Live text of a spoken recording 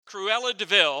Cruella de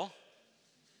Vil.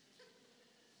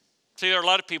 See, there are a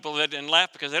lot of people that didn't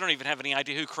laugh because they don't even have any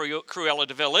idea who Cruella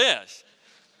de Vil is.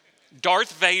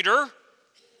 Darth Vader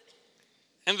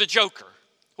and the Joker.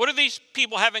 What do these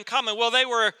people have in common? Well, they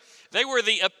were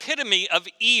the epitome of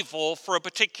evil for a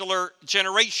particular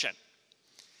generation.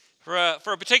 For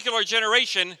a particular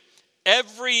generation,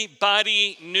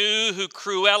 everybody knew who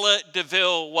Cruella de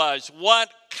Vil was. What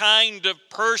kind of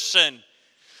person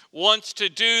wants to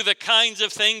do the kinds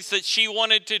of things that she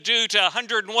wanted to do to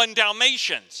 101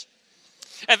 Dalmatians?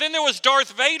 And then there was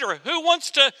Darth Vader. Who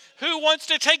wants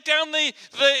to take down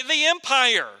the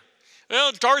empire?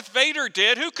 Well, Darth Vader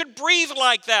did. Who could breathe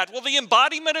like that? Well, the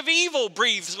embodiment of evil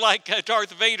breathes like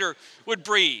Darth Vader would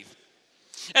breathe.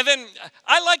 And then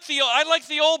I like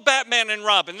the old Batman and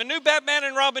Robin. The new Batman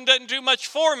and Robin doesn't do much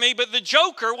for me, but the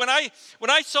Joker, when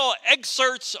I saw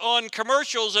excerpts on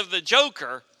commercials of the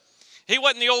Joker, he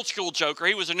wasn't the old school Joker,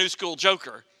 he was a new school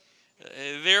Joker.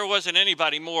 There wasn't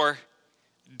anybody more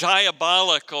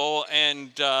diabolical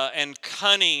and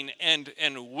cunning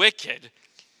and wicked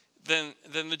than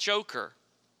the Joker.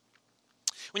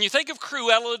 When you think of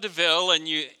Cruella de Vil and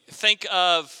you think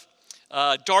of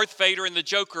Darth Vader and the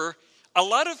Joker, a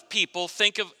lot of people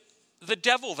think of the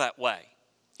devil that way.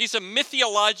 He's a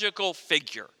mythological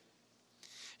figure.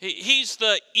 He's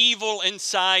the evil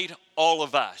inside all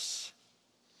of us.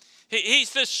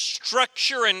 He's this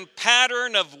structure and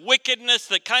pattern of wickedness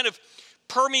that kind of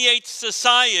permeates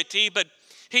society, but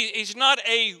he's not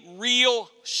a real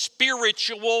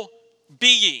spiritual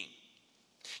being.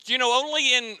 You know,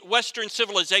 only in Western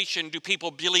civilization do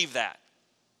people believe that.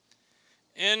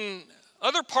 In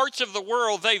other parts of the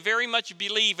world, they very much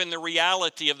believe in the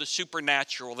reality of the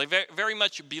supernatural. They very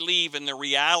much believe in the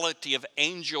reality of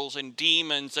angels and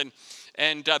demons and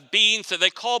beings that they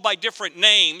call by different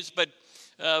names, but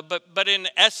in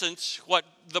essence, what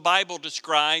the Bible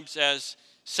describes as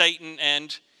Satan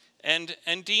and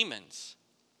demons.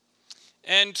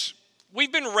 And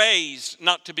we've been raised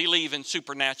not to believe in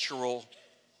supernatural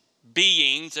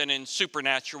beings and in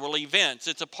supernatural events.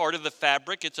 It's a part of the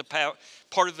fabric, it's a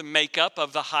part of the makeup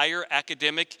of the higher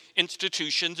academic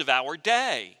institutions of our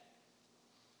day.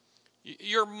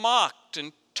 You're mocked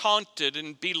and taunted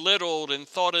and belittled and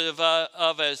thought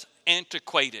of as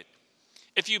antiquated.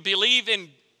 If you believe in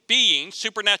beings,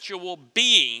 supernatural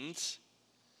beings,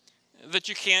 that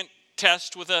you can't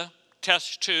test with a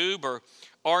test tube or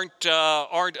aren't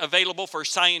available for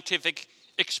scientific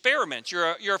experiments.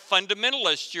 You're a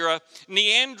fundamentalist. You're a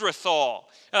Neanderthal.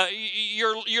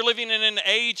 You're living in an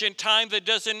age and time that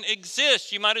doesn't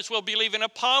exist. You might as well believe in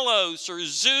Apollos or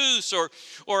Zeus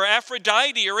or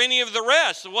Aphrodite or any of the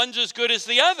rest. The one's as good as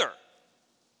the other.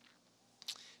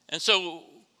 And so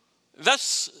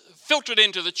that's filtered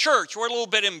into the church. We're a little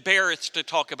bit embarrassed to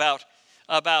talk about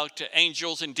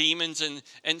angels and demons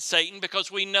and Satan,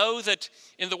 because we know that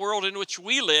in the world in which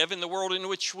we live, in the world in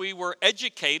which we were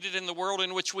educated, in the world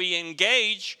in which we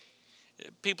engage,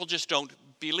 people just don't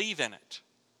believe in it.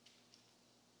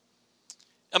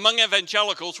 Among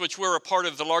evangelicals, which we're a part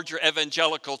of the larger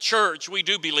evangelical church, we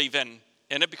do believe in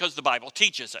it because the Bible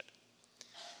teaches it.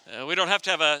 We don't have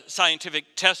to have a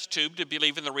scientific test tube to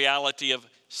believe in the reality of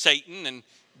Satan and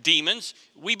demons.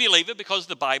 We believe it because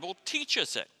the Bible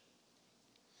teaches it.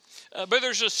 But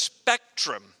there's a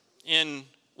spectrum in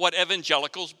what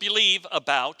evangelicals believe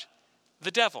about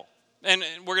the devil. And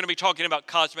we're going to be talking about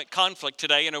cosmic conflict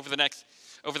today and over the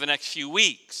next few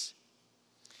weeks.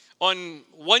 On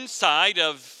one side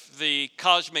of the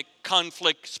cosmic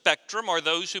conflict spectrum are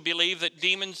those who believe that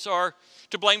demons are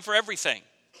to blame for everything.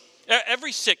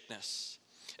 Every sickness,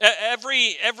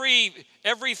 everything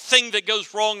that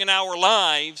goes wrong in our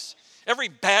lives, every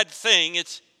bad thing,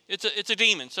 it's a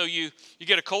demon. So you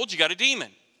get a cold, you got a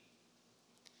demon.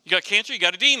 You got cancer, you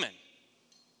got a demon.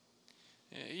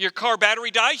 Your car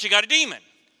battery dies, you got a demon.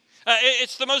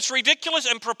 It's the most ridiculous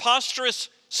and preposterous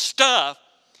stuff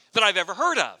that I've ever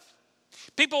heard of.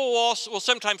 People will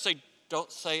sometimes say,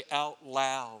 don't say out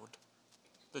loud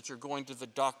that you're going to the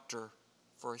doctor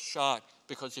for a shot,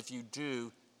 because if you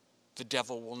do, the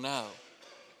devil will know.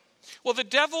 Well, the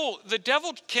devil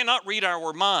cannot read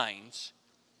our minds.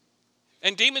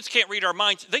 And demons can't read our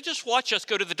minds. They just watch us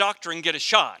go to the doctor and get a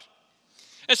shot.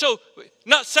 And so,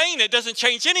 not saying it doesn't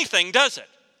change anything, does it?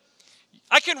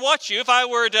 I can watch you. If I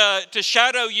were to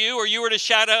shadow you, or you were to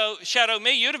shadow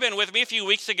me, you'd have been with me a few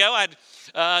weeks ago. I had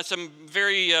some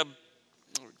very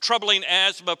troubling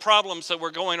asthma problems that were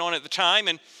going on at the time.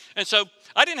 And so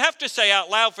I didn't have to say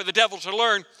out loud for the devil to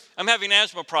learn I'm having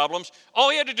asthma problems. All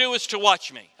he had to do was to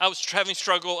watch me. I was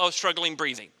struggling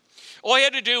breathing. All he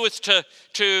had to do was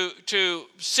to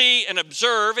see and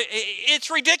observe.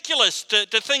 It's ridiculous to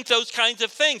think those kinds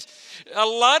of things. A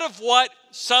lot of what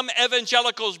some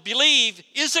evangelicals believe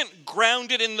isn't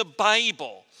grounded in the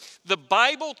Bible. The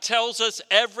Bible tells us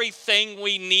everything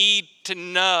we need to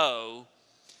know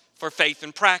for faith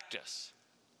and practice.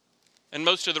 And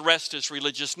most of the rest is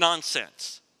religious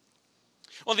nonsense.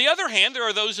 On the other hand, there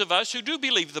are those of us who do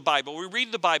believe the Bible. We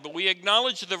read the Bible. We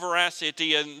acknowledge the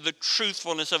veracity and the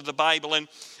truthfulness of the Bible.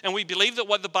 And we believe that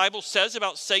what the Bible says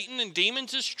about Satan and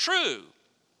demons is true.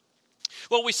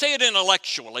 Well, we say it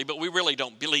intellectually, but we really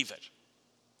don't believe it.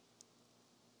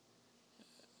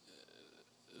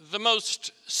 The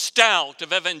most stout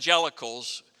of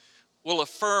evangelicals will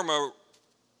affirm a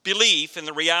belief in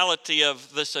the reality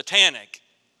of the satanic,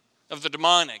 of the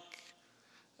demonic,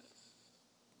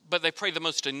 but they pray the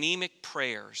most anemic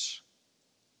prayers.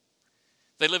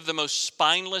 They live the most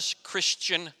spineless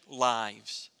Christian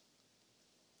lives.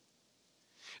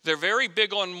 They're very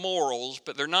big on morals,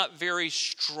 but they're not very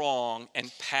strong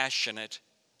and passionate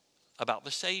about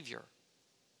the Savior.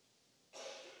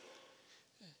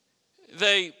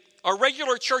 They are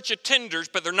regular church attenders,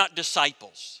 but they're not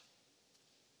disciples.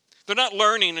 They're not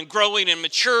learning and growing and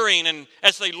maturing, and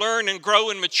as they learn and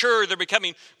grow and mature, they're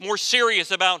becoming more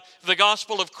serious about the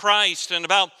gospel of Christ and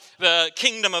about the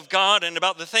kingdom of God and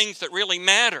about the things that really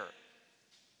matter.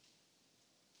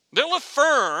 They'll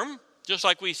affirm, just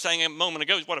like we sang a moment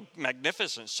ago, what a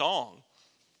magnificent song,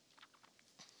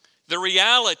 the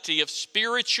reality of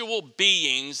spiritual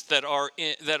beings that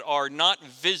are not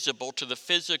visible to the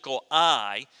physical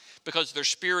eye because they're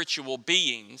spiritual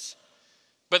beings,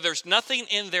 but there's nothing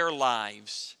in their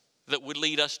lives that would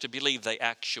lead us to believe they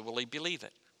actually believe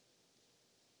it.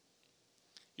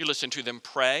 You listen to them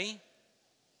pray,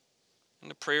 and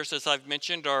the prayers, as I've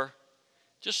mentioned, are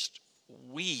just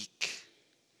weak.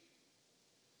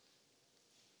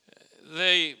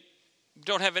 They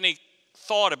don't have any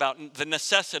thought about the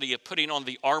necessity of putting on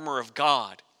the armor of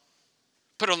God.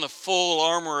 Put on the full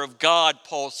armor of God,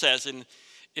 Paul says, and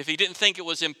if he didn't think it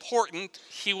was important,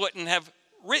 he wouldn't have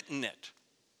written it.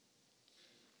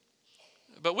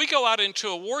 But we go out into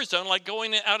a war zone, like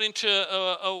going out into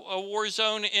a war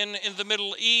zone in the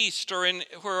Middle East, or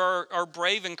where our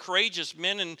brave and courageous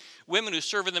men and women who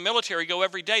serve in the military go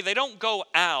every day. They don't go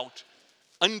out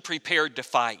unprepared to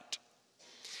fight.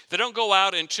 They don't go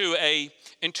out into a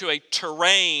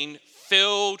terrain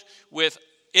filled with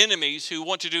enemies who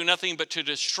want to do nothing but to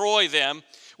destroy them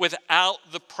without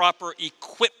the proper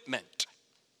equipment.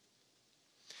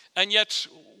 And yet,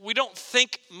 we don't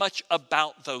think much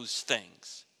about those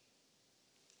things.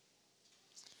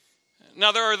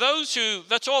 Now, there are those who,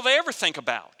 that's all they ever think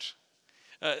about.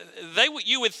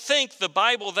 You would think the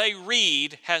Bible they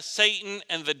read has Satan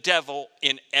and the devil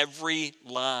in every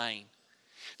line.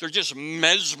 They're just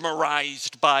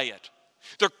mesmerized by it.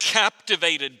 They're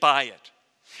captivated by it.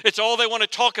 It's all they want to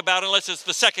talk about unless it's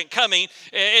the second coming.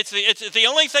 It's the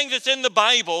only thing that's in the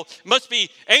Bible must be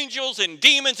angels and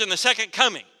demons and the second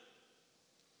coming.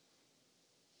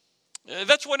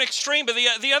 That's one extreme, but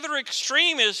the other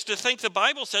extreme is to think the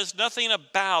Bible says nothing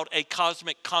about a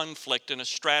cosmic conflict and a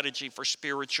strategy for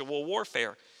spiritual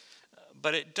warfare.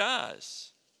 But it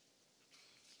does.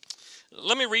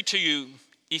 Let me read to you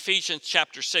Ephesians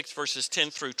chapter 6, verses 10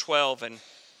 through 12,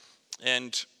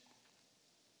 and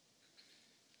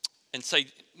say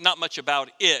not much about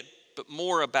it, but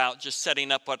more about just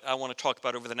setting up what I want to talk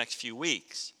about over the next few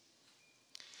weeks.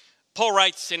 Paul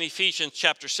writes in Ephesians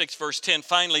chapter 6, verse 10,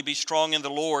 "Finally be strong in the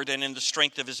Lord and in the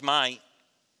strength of his might.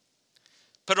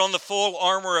 Put on the full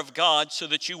armor of God so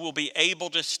that you will be able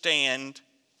to stand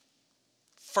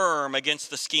firm against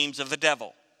the schemes of the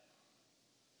devil.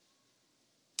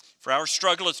 For our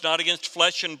struggle is not against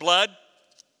flesh and blood,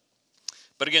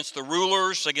 but against the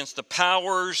rulers, against the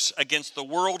powers, against the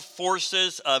world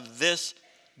forces of this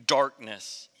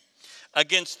darkness,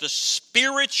 against the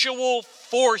spiritual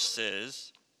forces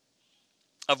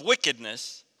of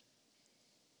wickedness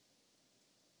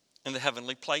in the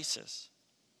heavenly places."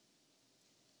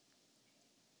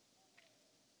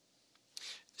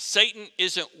 Satan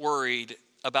isn't worried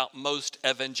about most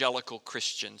evangelical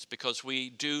Christians because we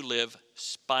do live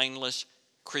spineless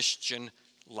Christian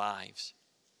lives.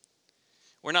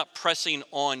 We're not pressing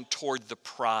on toward the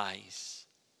prize.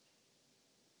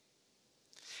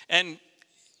 And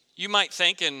you might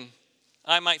think, and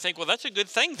I might think, well, that's a good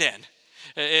thing then.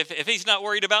 If he's not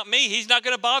worried about me, he's not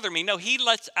going to bother me. No, he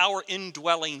lets our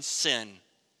indwelling sin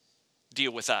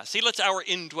deal with us. He lets our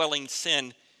indwelling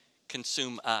sin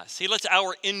consume us. He lets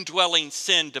our indwelling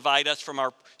sin divide us from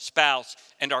our spouse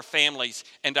and our families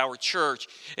and our church.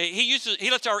 He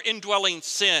lets our indwelling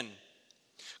sin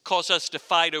cause us to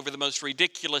fight over the most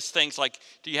ridiculous things like,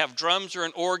 do you have drums or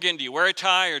an organ? Do you wear a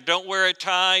tie or don't wear a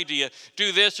tie? Do you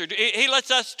do this? He lets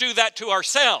us do that to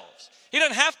ourselves. He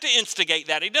doesn't have to instigate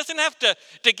that. He doesn't have to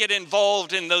get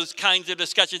involved in those kinds of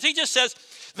discussions. He just says,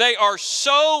 they are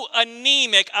so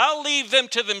anemic, I'll leave them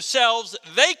to themselves.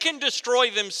 They can destroy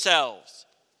themselves.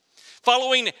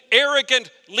 Following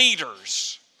arrogant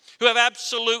leaders who have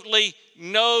absolutely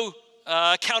no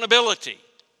accountability.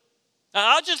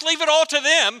 I'll just leave it all to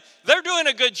them. They're doing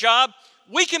a good job.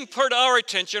 We can put our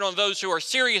attention on those who are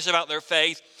serious about their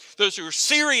faith, those who are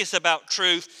serious about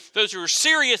truth, those who are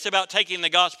serious about taking the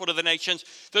gospel to the nations,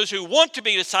 those who want to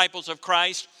be disciples of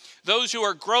Christ, those who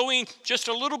are growing just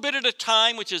a little bit at a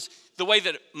time, which is the way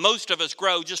that most of us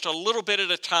grow, just a little bit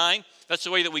at a time. That's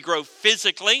the way that we grow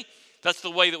physically. That's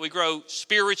the way that we grow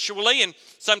spiritually. And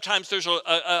sometimes there's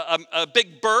a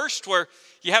big burst where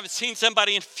you haven't seen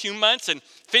somebody in a few months, and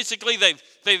physically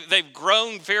they've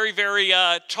grown very, very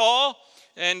tall.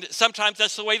 And sometimes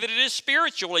that's the way that it is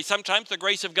spiritually. Sometimes the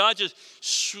grace of God just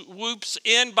swoops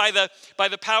in by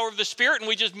the power of the Spirit, and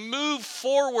we just move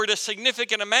forward a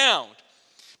significant amount.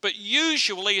 But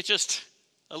usually it's just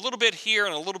a little bit here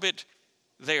and a little bit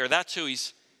there. That's who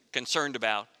he's concerned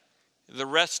about. The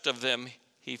rest of them,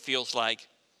 he feels like,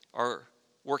 are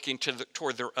working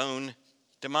toward their own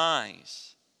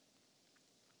demise.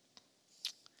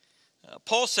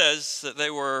 Paul says that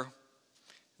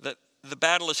the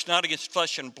battle is not against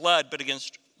flesh and blood, but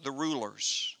against the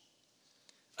rulers,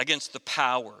 against the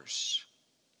powers,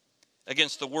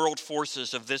 against the world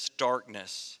forces of this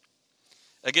darkness,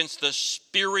 against the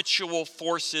spiritual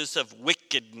forces of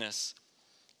wickedness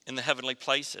in the heavenly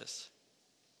places.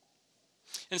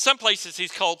 In some places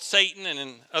he's called Satan, and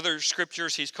in other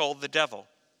scriptures he's called the devil.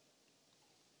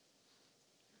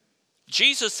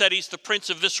 Jesus said he's the prince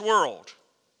of this world.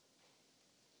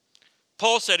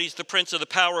 Paul said he's the prince of the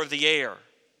power of the air.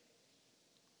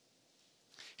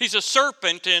 He's a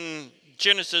serpent in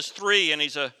Genesis 3, and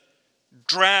he's a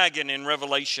dragon in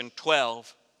Revelation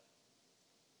 12.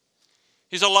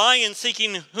 He's a lion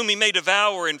seeking whom he may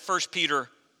devour in 1 Peter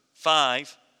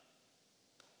 5.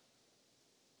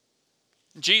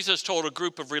 Jesus told a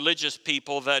group of religious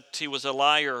people that he was a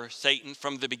liar, Satan,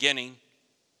 from the beginning,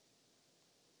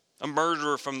 a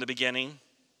murderer from the beginning.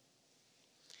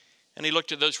 And he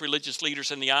looked at those religious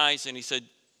leaders in the eyes and he said,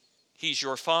 he's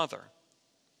your father.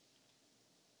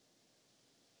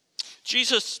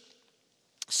 Jesus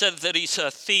said that he's a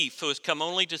thief who has come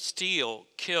only to steal,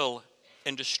 kill,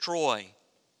 and destroy.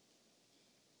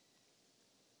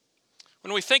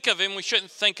 When we think of him, we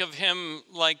shouldn't think of him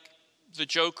like the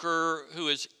Joker who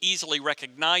is easily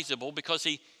recognizable because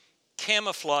he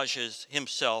camouflages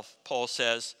himself, Paul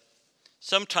says.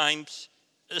 Sometimes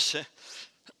it's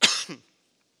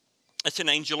an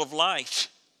angel of light.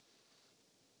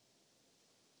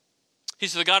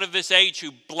 He's the God of this age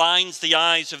who blinds the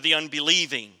eyes of the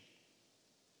unbelieving.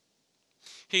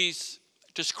 He's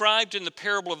described in the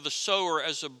parable of the sower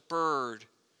as a bird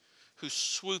who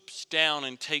swoops down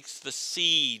and takes the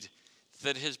seed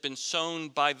that has been sown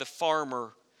by the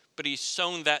farmer, but he's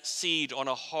sown that seed on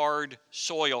a hard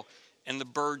soil, and the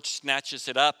bird snatches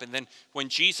it up. And then when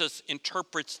Jesus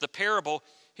interprets the parable,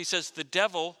 he says the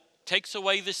devil takes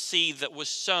away the seed that was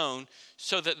sown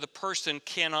so that the person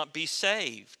cannot be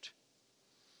saved.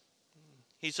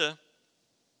 He's a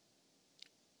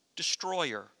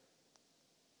destroyer.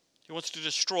 He wants to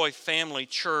destroy family,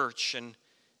 church,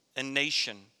 and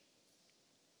nation.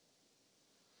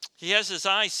 He has his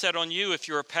eyes set on you if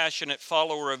you're a passionate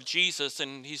follower of Jesus,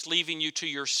 and he's leaving you to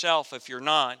yourself if you're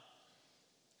not.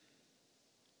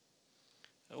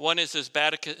 One is as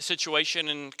bad a situation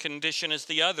and condition as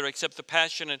the other, except the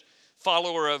passionate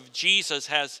follower of Jesus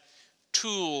has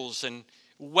tools and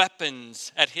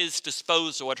weapons at his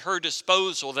disposal, at her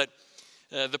disposal, that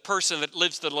the person that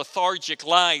lives the lethargic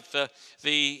life,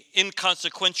 the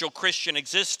inconsequential Christian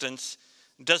existence,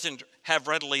 doesn't have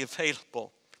readily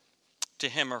available to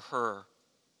him or her.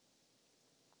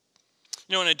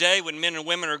 You know, in a day when men and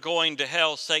women are going to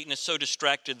hell, Satan has so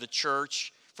distracted the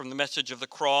church from the message of the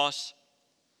cross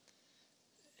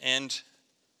and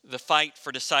the fight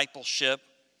for discipleship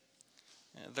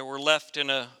that we're left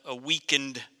in a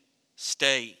weakened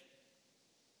state.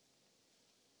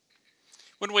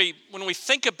 When we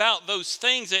think about those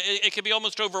things, it can be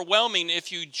almost overwhelming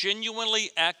if you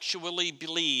genuinely, actually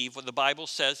believe what the Bible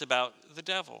says about the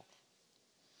devil.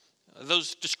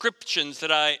 Those descriptions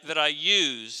that I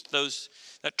used,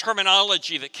 that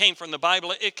terminology that came from the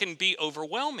Bible, it can be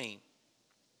overwhelming.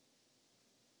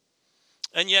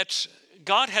 And yet,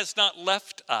 God has not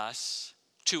left us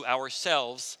to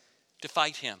ourselves to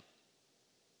fight him.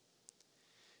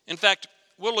 In fact,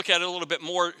 we'll look at it a little bit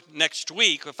more next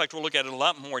week. In fact, we'll look at it a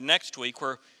lot more next week,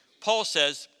 where Paul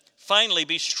says, finally,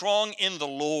 be strong in the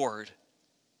Lord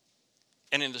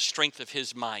and in the strength of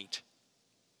his might.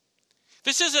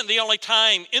 This isn't the only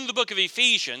time in the book of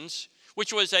Ephesians,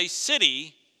 which was a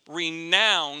city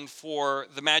renowned for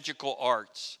the magical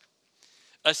arts,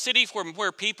 a city from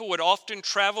where people would often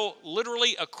travel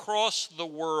literally across the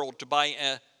world to buy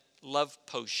a love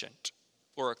potion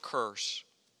or a curse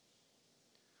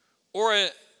or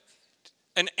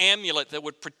an amulet that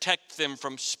would protect them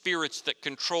from spirits that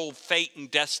control fate and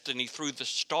destiny through the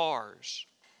stars.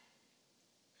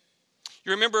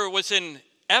 You remember it was in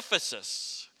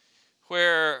Ephesus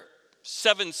where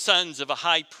 7 sons of a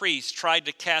high priest tried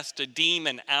to cast a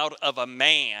demon out of a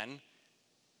man.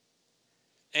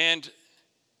 And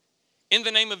in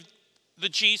the name of the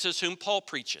Jesus whom Paul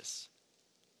preaches.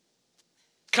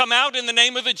 Come out in the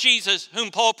name of the Jesus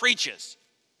whom Paul preaches.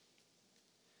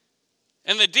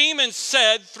 And the demons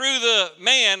said through the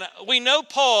man, we know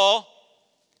Paul,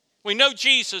 we know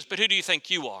Jesus, but who do you think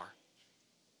you are?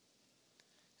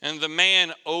 And the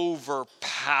man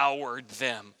overpowered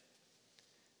them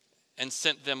and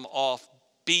sent them off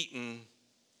beaten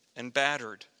and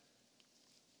battered.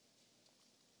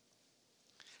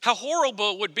 How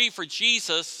horrible it would be for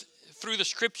Jesus through the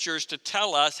scriptures to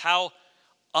tell us how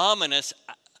ominous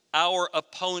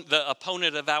the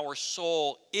opponent of our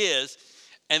soul is,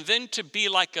 and then to be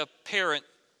like a parent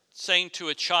saying to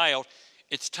a child,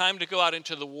 it's time to go out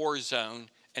into the war zone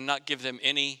and not give them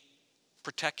any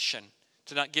protection,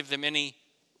 to not give them any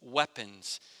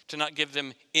weapons, to not give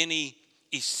them any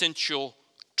essential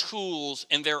tools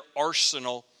in their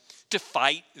arsenal to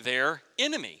fight their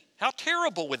enemy. How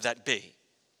terrible would that be?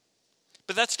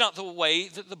 But that's not the way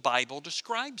that the Bible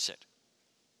describes it.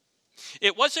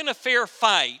 It wasn't a fair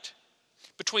fight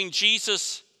between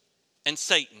Jesus and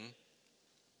Satan.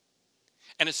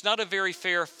 And it's not a very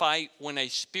fair fight when a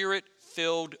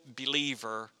spirit-filled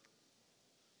believer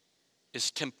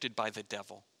is tempted by the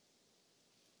devil.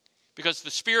 Because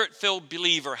the spirit-filled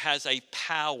believer has a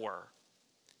power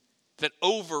that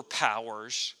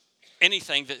overpowers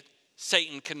anything that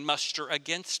Satan can muster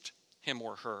against him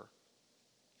or her.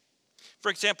 For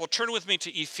example, turn with me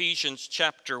to Ephesians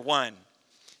chapter 1,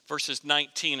 verses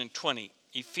 19 and 20.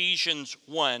 Ephesians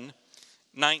 1,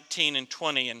 19 and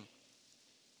 20.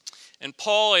 And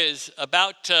Paul is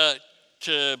about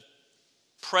to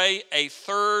pray a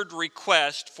third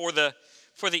request for the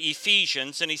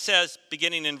Ephesians. And he says,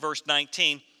 beginning in verse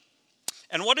 19,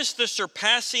 and what is the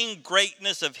surpassing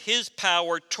greatness of his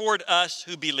power toward us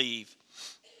who believe?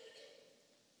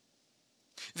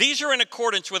 These are in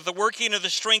accordance with the working of the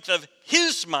strength of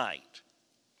his might,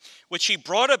 which he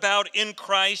brought about in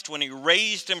Christ when he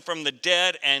raised him from the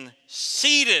dead and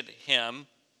seated him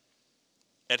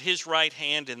at his right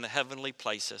hand in the heavenly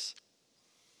places.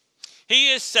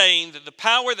 He is saying that the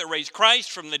power that raised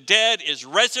Christ from the dead is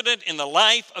resident in the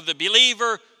life of the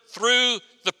believer through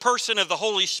the person of the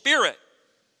Holy Spirit.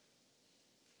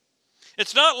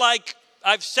 It's not like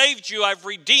I've saved you, I've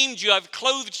redeemed you, I've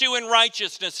clothed you in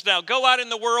righteousness. Now go out in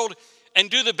the world and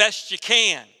do the best you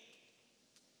can.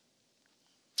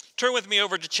 Turn with me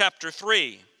over to chapter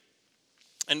 3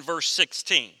 and verse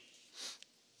 16.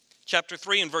 Chapter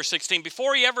 3 and verse 16.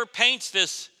 Before he ever paints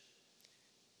this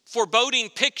foreboding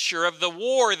picture of the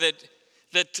war that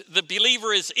the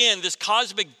believer is in, this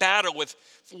cosmic battle with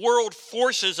world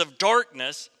forces of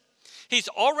darkness, he's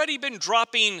already been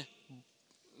dropping,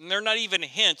 they're not even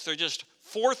hints, they're just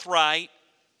forthright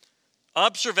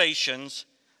observations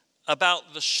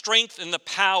about the strength and the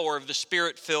power of the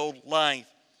Spirit-filled life.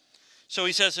 So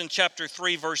he says in chapter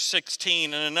 3, verse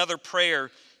 16, and another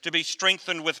prayer to be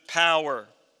strengthened with power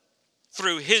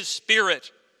through his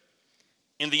Spirit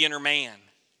in the inner man.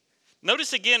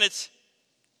 Notice again, it's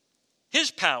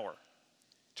his power.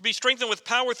 To be strengthened with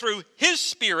power through his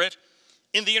Spirit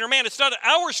in the inner man. It's not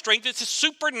our strength, it's a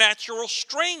supernatural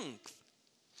strength.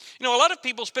 You know, a lot of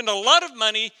people spend a lot of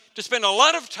money to spend a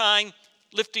lot of time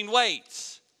lifting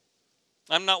weights.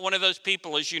 I'm not one of those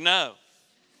people, as you know.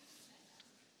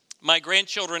 My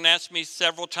grandchildren asked me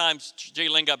several times,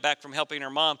 Jaylyn got back from helping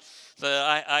her mom,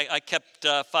 I kept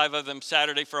 5 of them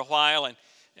Saturday for a while,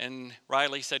 and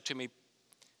Riley said to me,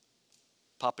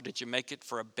 Papa, did you make it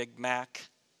for a Big Mac?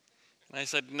 And I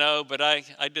said, no, but I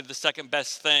did the second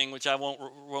best thing, which I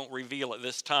won't reveal at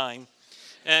this time.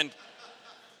 And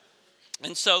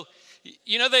so,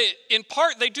 you know, in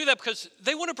part they do that because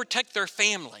they want to protect their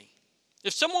family.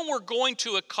 If someone were going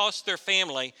to accost their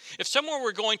family, if someone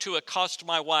were going to accost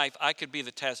my wife, I could be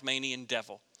the Tasmanian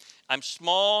devil. I'm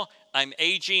small, I'm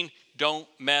aging, don't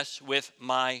mess with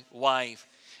my wife.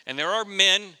 And there are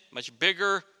men much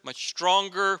bigger, much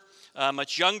stronger,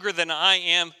 much younger than I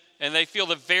am, and they feel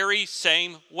the very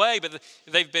same way. But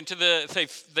they've been to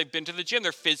the gym.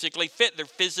 They're physically fit. They're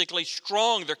physically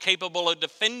strong. They're capable of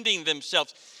defending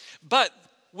themselves. But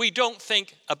we don't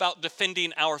think about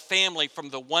defending our family from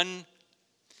the one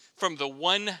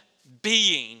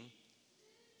being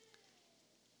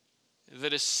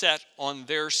that is set on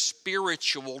their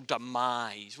spiritual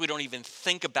demise. We don't even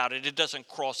think about it. It doesn't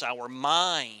cross our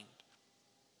mind.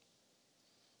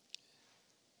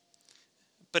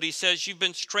 But he says you've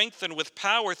been strengthened with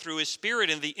power through his Spirit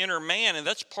in the inner man, and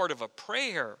that's part of a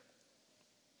prayer.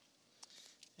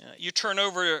 You turn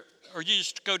over, or you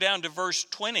just go down to verse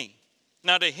 20.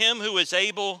 Now to him who is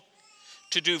able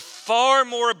to do far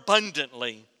more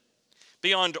abundantly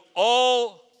beyond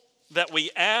all that we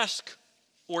ask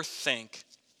or think,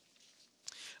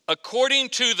 according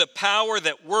to the power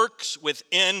that works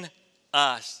within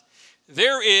us.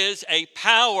 There is a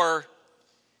power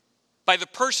by the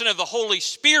person of the Holy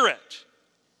Spirit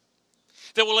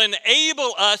that will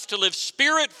enable us to live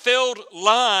Spirit-filled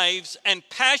lives and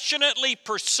passionately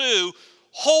pursue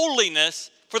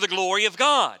holiness for the glory of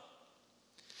God.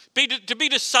 To be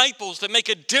disciples that make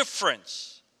a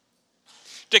difference.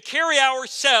 To carry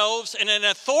ourselves in an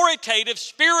authoritative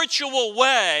spiritual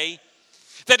way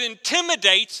that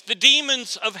intimidates the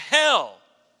demons of hell.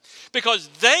 Because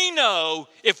they know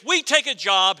if we take a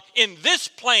job in this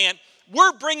plant,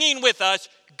 we're bringing with us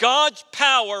God's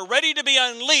power ready to be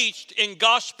unleashed in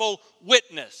gospel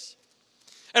witness.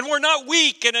 And we're not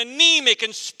weak and anemic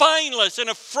and spineless and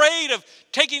afraid of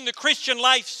taking the Christian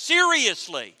life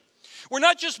seriously. We're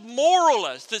not just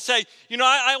moralists that say,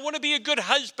 I want to be a good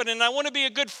husband and I want to be a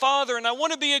good father and I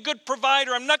want to be a good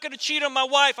provider. I'm not going to cheat on my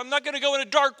wife. I'm not going to go in a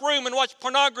dark room and watch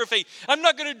pornography. I'm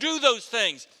not going to do those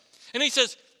things. And he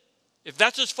says, if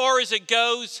that's as far as it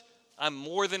goes, I'm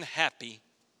more than happy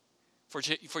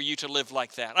for you to live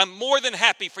like that. I'm more than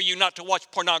happy for you not to watch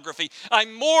pornography.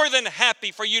 I'm more than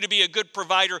happy for you to be a good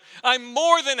provider. I'm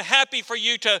more than happy for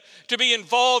you to be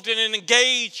involved and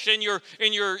engaged in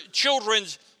your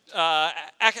children's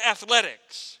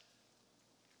athletics.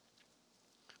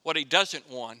 What he doesn't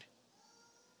want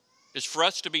is for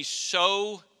us to be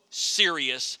so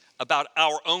serious about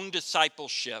our own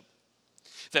discipleship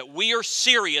that we are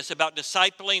serious about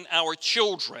discipling our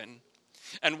children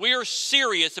and we are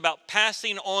serious about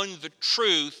passing on the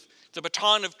truth, the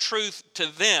baton of truth to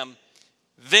them.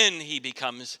 Then he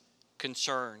becomes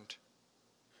concerned.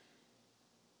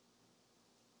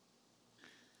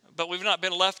 But we've not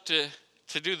been left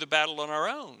to do the battle on our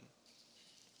own.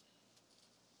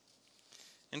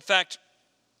 In fact,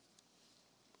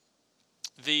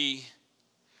 the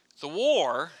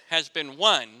war has been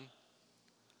won.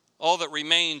 All that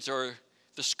remains are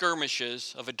the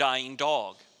skirmishes of a dying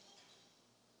dog.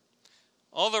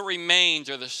 All that remains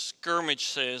are the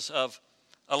skirmishes of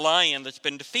a lion that's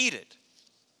been defeated.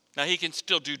 Now he can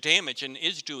still do damage and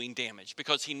is doing damage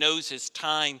because he knows his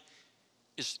time,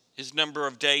 his number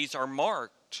of days are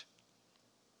marked.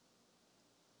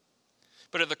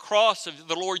 But at the cross of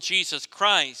the Lord Jesus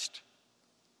Christ,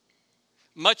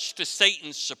 much to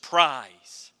Satan's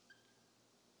surprise,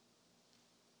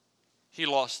 he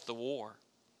lost the war.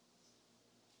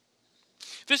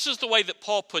 This is the way that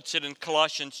Paul puts it in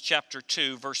Colossians chapter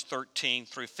 2, verse 13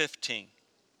 through 15.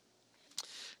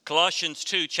 Colossians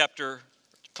 2,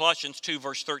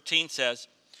 verse 13 says,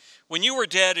 when you were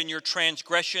dead in your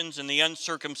transgressions and the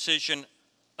uncircumcision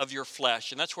of your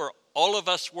flesh, and that's where all of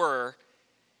us were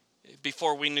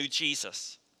before we knew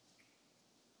Jesus.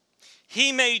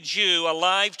 He made you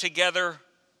alive together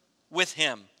with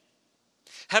him,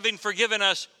 having forgiven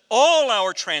us all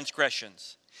our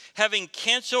transgressions, having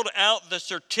canceled out the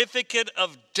certificate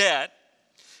of debt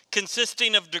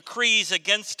consisting of decrees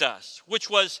against us, which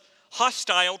was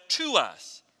hostile to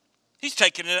us. He's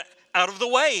taken it out of the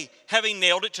way, having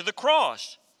nailed it to the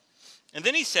cross. And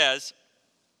then he says,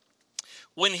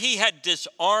 when he had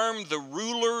disarmed the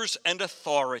rulers and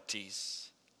authorities,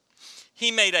 he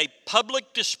made a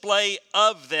public display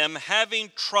of them,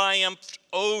 having triumphed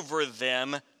over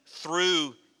them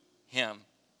through him.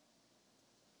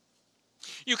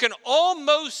 You can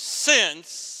almost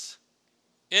sense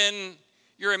in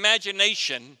your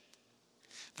imagination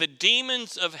the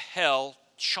demons of hell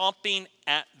chomping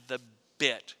at the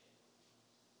bit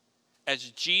as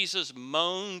Jesus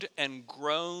moaned and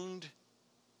groaned,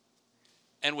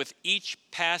 and with each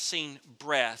passing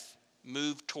breath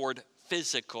moved toward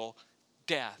physical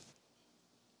death.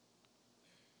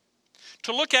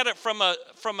 To look at it from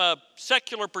a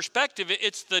secular perspective,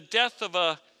 it's the death of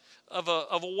a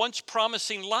once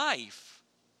promising life.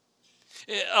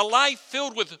 A life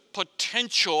filled with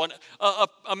potential, and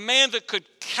a man that could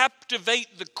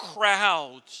captivate the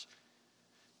crowds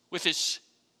with his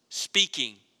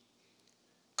speaking,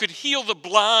 could heal the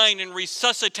blind and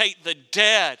resuscitate the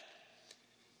dead.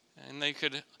 And they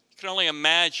could only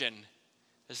imagine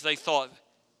as they thought,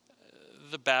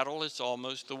 the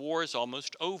war is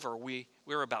almost over.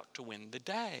 We're about to win the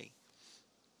day.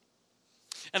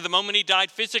 And the moment he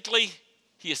died physically,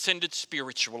 he ascended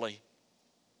spiritually.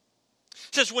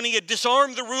 It says when he had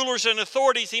disarmed the rulers and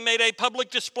authorities, he made a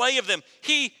public display of them.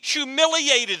 He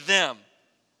humiliated them,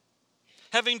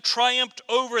 having triumphed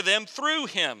over them through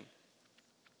him.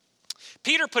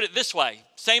 Peter put it this way,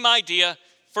 same idea,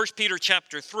 1 Peter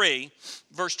chapter 3,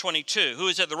 verse 22, who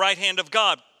is at the right hand of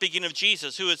God, speaking of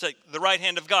Jesus, who is at the right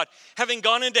hand of God, having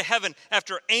gone into heaven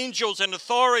after angels and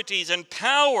authorities and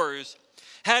powers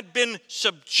had been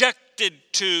subjected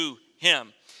to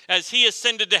him. As he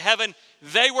ascended to heaven,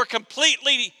 they were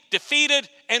completely defeated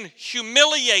and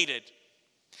humiliated,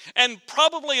 and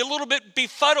probably a little bit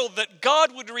befuddled that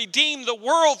God would redeem the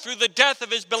world through the death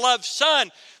of his beloved Son,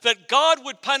 that God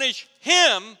would punish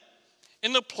him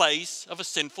in the place of a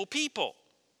sinful people.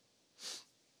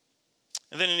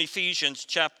 And then in Ephesians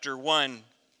chapter 1,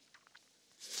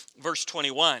 verse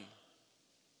 21,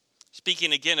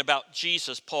 speaking again about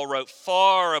Jesus, Paul wrote,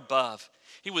 far above.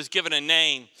 He was given a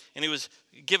name and he was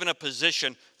given a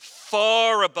position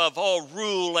far above all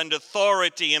rule and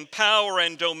authority and power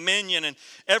and dominion and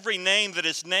every name that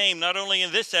is named, not only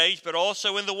in this age, but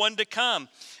also in the one to come.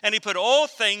 And he put all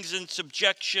things in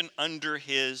subjection under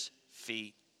his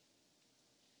feet.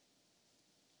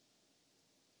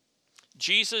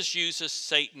 Jesus uses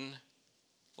Satan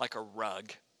like a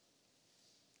rug,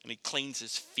 and he cleans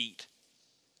his feet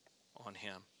on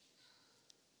him.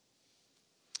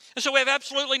 And so we have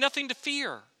absolutely nothing to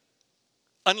fear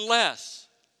unless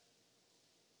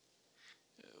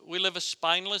we live a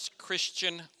spineless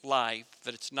Christian life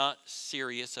that it's not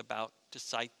serious about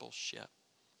discipleship.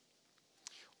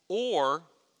 Or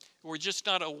we're just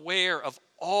not aware of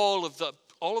all of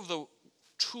the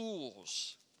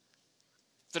tools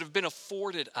that have been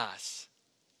afforded us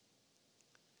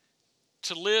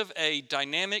to live a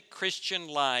dynamic Christian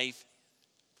life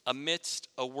amidst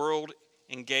a world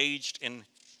engaged in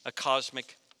a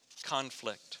cosmic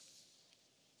conflict.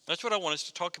 That's what I want us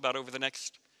to talk about over the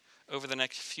next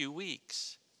few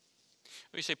weeks.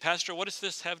 We say, Pastor, what does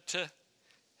this have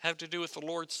to do with the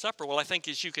Lord's Supper? Well, I think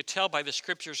as you could tell by the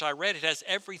scriptures I read, it has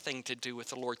everything to do with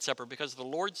the Lord's Supper, because the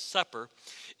Lord's Supper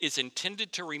is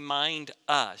intended to remind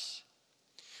us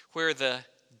where the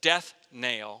death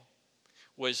nail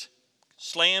was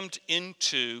slammed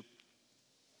into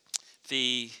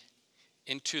the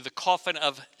coffin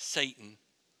of Satan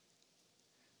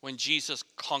when Jesus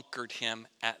conquered him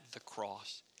at the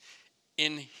cross.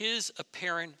 In his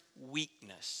apparent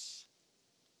weakness,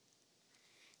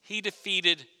 he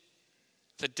defeated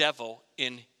the devil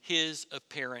in his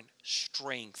apparent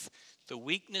strength. The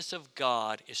weakness of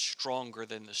God is stronger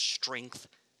than the strength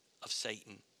of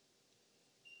Satan.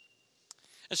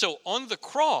 And so on the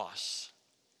cross,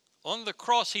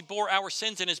 he bore our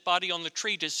sins in his body on the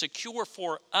tree to secure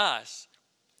for us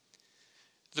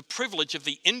the privilege of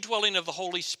the indwelling of the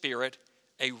Holy Spirit,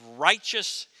 a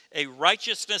righteousness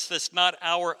that's not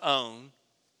our own,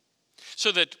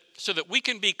 so that we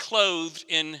can be clothed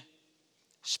in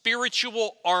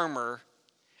spiritual armor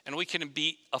and we can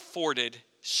be afforded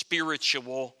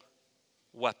spiritual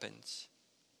weapons.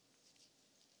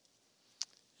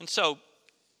 And so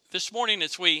this morning,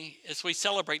 as we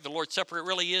celebrate the Lord's Supper, it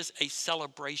really is a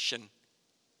celebration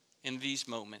in these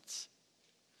moments.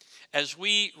 As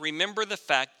we remember the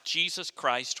fact Jesus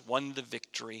Christ won the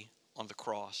victory on the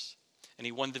cross, and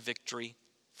he won the victory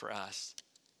for us.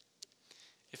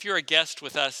 If you're a guest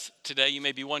with us today, you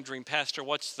may be wondering, Pastor,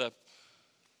 what's the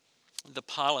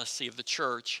policy of the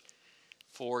church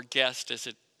for guests as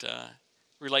it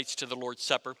relates to the Lord's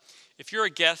Supper? If you're a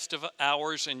guest of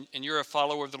ours and you're a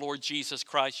follower of the Lord Jesus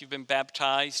Christ, you've been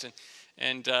baptized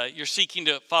and you're seeking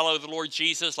to follow the Lord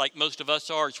Jesus like most of us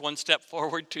are, it's one step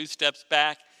forward, two steps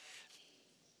back.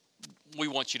 We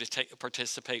want you to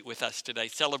participate with us today,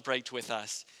 celebrate with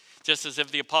us. Just as if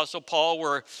the Apostle Paul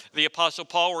were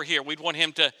here, we'd want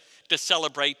him to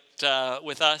celebrate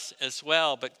with us as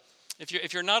well. But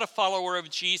if you're not a follower of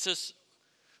Jesus,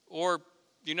 or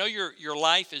you know your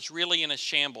life is really in a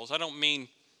shambles, I don't mean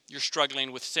you're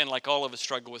struggling with sin like all of us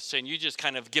struggle with sin. You just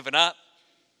kind of given up.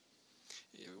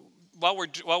 While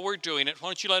we're doing it, why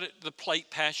don't you let the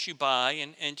plate pass you by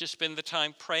and just spend the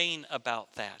time praying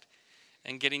about that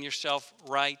and getting yourself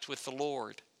right with the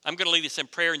Lord. I'm going to lead us in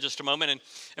prayer in just a moment.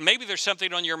 And maybe there's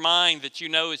something on your mind that you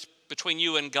know is between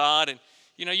you and God. And,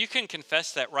 you can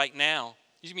confess that right now.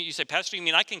 You say, Pastor, you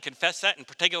mean I can confess that and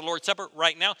partake of the Lord's Supper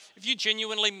right now? If you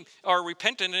genuinely are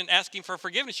repentant and asking for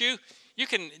forgiveness, you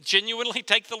can genuinely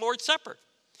take the Lord's Supper.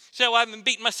 So I haven't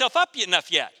beaten myself up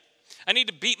enough yet. I need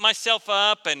to beat myself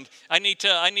up, and I need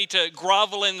to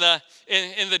grovel in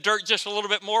the dirt just a little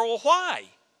bit more. Well, why?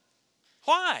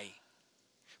 Why?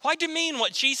 Why demean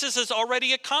what Jesus has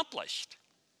already accomplished?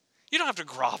 You don't have to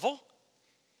grovel.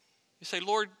 You say,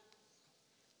 Lord,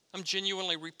 I'm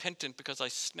genuinely repentant because I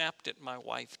snapped at my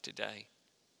wife today.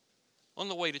 On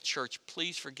the way to church,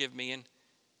 please forgive me. And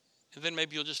then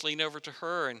maybe you'll just lean over to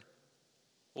her, and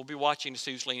we'll be watching to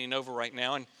see who's leaning over right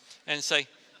now, and say,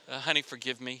 honey,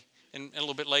 forgive me. And a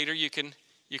little bit later, you can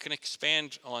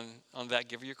expand on that.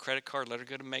 Give her your credit card. Let her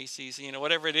go to Macy's.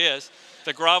 Whatever it is,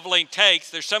 the groveling takes.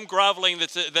 There's some groveling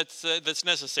that's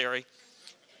necessary.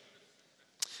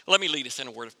 Let me lead us in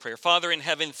a word of prayer. Father in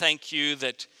heaven, thank you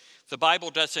that the Bible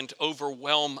doesn't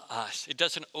overwhelm us. It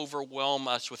doesn't overwhelm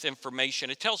us with information.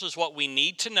 It tells us what we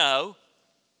need to know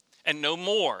and know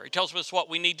more. It tells us what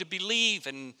we need to believe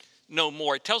and know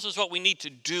more. It tells us what we need to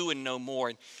do and know more.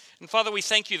 And Father, we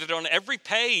thank you that on every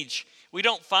page we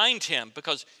don't find him,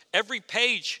 because every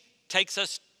page takes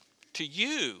us to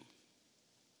you.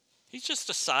 He's just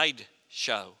a side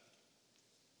show.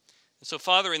 And so,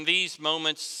 Father, in these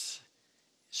moments,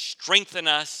 strengthen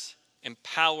us,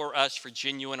 empower us for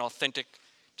genuine, authentic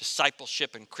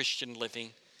discipleship and Christian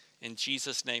living. In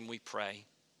Jesus' name we pray.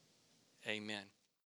 Amen.